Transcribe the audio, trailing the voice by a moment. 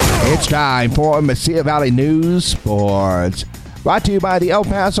It's time for Mesilla Valley News Sports. Brought to you by the El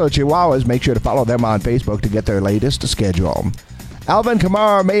Paso Chihuahuas. Make sure to follow them on Facebook to get their latest schedule. Alvin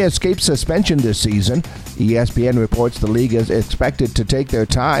Kamara may escape suspension this season. ESPN reports the league is expected to take their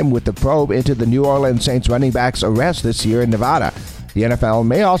time with the probe into the New Orleans Saints running back's arrest this year in Nevada. The NFL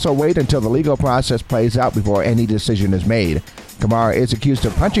may also wait until the legal process plays out before any decision is made. Kamara is accused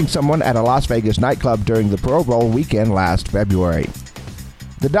of punching someone at a Las Vegas nightclub during the Pro Bowl weekend last February.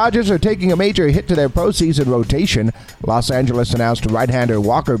 The Dodgers are taking a major hit to their postseason rotation. Los Angeles announced right-hander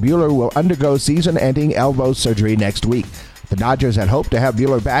Walker Buehler will undergo season-ending elbow surgery next week. The Dodgers had hoped to have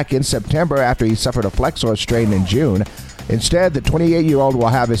Buehler back in September after he suffered a flexor strain in June. Instead, the 28-year-old will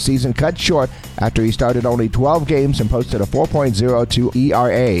have his season cut short after he started only 12 games and posted a 4.02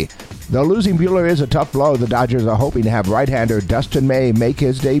 ERA. Though losing Buehler is a tough blow, the Dodgers are hoping to have right-hander Dustin May make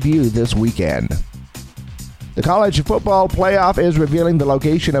his debut this weekend. The college football playoff is revealing the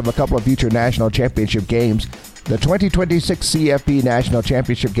location of a couple of future national championship games. The 2026 CFP National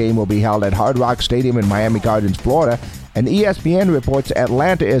Championship game will be held at Hard Rock Stadium in Miami Gardens, Florida, and ESPN reports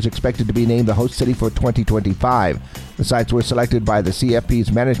Atlanta is expected to be named the host city for 2025. The sites were selected by the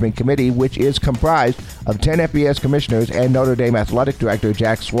CFP's management committee, which is comprised of 10 FBS commissioners and Notre Dame athletic director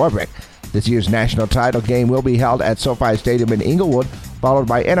Jack Swarbrick. This year's national title game will be held at SoFi Stadium in Inglewood, followed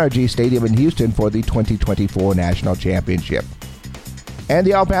by NRG Stadium in Houston for the 2024 National Championship. And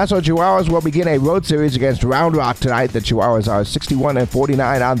the El Paso Chihuahuas will begin a road series against Round Rock tonight. The Chihuahuas are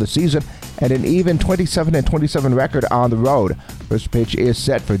 61-49 on the season and an even 27-27 record on the road. First pitch is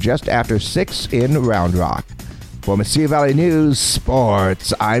set for just after 6 in Round Rock. For Mesilla Valley News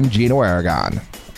Sports, I'm Gino Aragon.